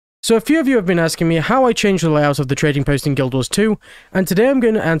So a few of you have been asking me how I changed the layout of the trading post in Guild Wars 2, and today I'm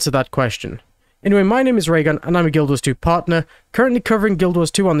going to answer that question. Anyway, my name is Reaygun, and I'm a Guild Wars 2 partner, currently covering Guild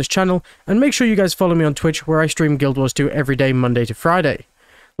Wars 2 on this channel, and make sure you guys follow me on Twitch, where I stream Guild Wars 2 every day, Monday to Friday.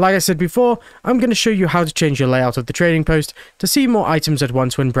 Like I said before, I'm going to show you how to change your layout of the trading post to see more items at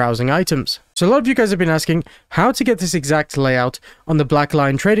once when browsing items. So a lot of you guys have been asking how to get this exact layout on the Black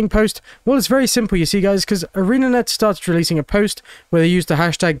Lion trading post. Well, it's very simple, you see guys, because ArenaNet started releasing a post where they used the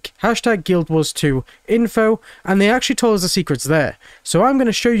hashtag Guild Wars 2 info, and they actually told us the secrets there. So I'm going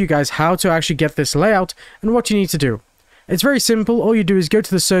to show you guys how to actually get this layout and what you need to do. It's very simple. All you do is go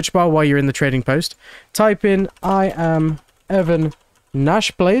to the search bar while you're in the trading post, type in I am Evon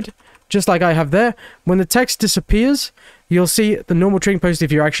Gnashblade, just like I have there. When the text disappears, you'll see the normal trading post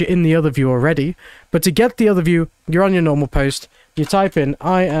if you're actually in the other view already. But to get the other view, you're on your normal post. You type in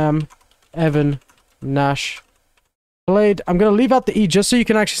I am Evon Gnashblade. I'm going to leave out the E just so you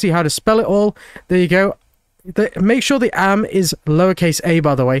can actually see how to spell it all. There you go. Make sure the am is lowercase a,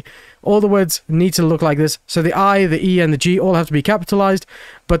 by the way. All the words need to look like this. So the I, the E, and the G all have to be capitalized,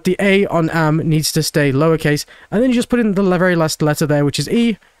 but the A on am needs to stay lowercase. And then you just put in the very last letter there, which is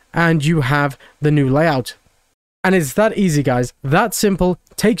E, and you have the new layout. And it's that easy, guys. That simple.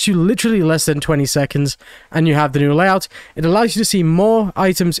 Takes you literally less than 20 seconds, and you have the new layout. It allows you to see more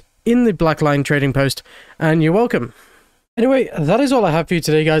items in the Black Lion trading post, and you're welcome. Anyway, that is all I have for you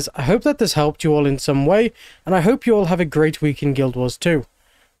today, guys. I hope that this helped you all in some way, and I hope you all have a great week in Guild Wars 2.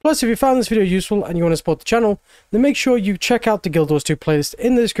 Plus, if you found this video useful and you want to support the channel, then make sure you check out the Guild Wars 2 playlist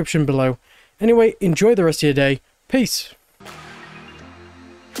in the description below. Anyway, enjoy the rest of your day. Peace!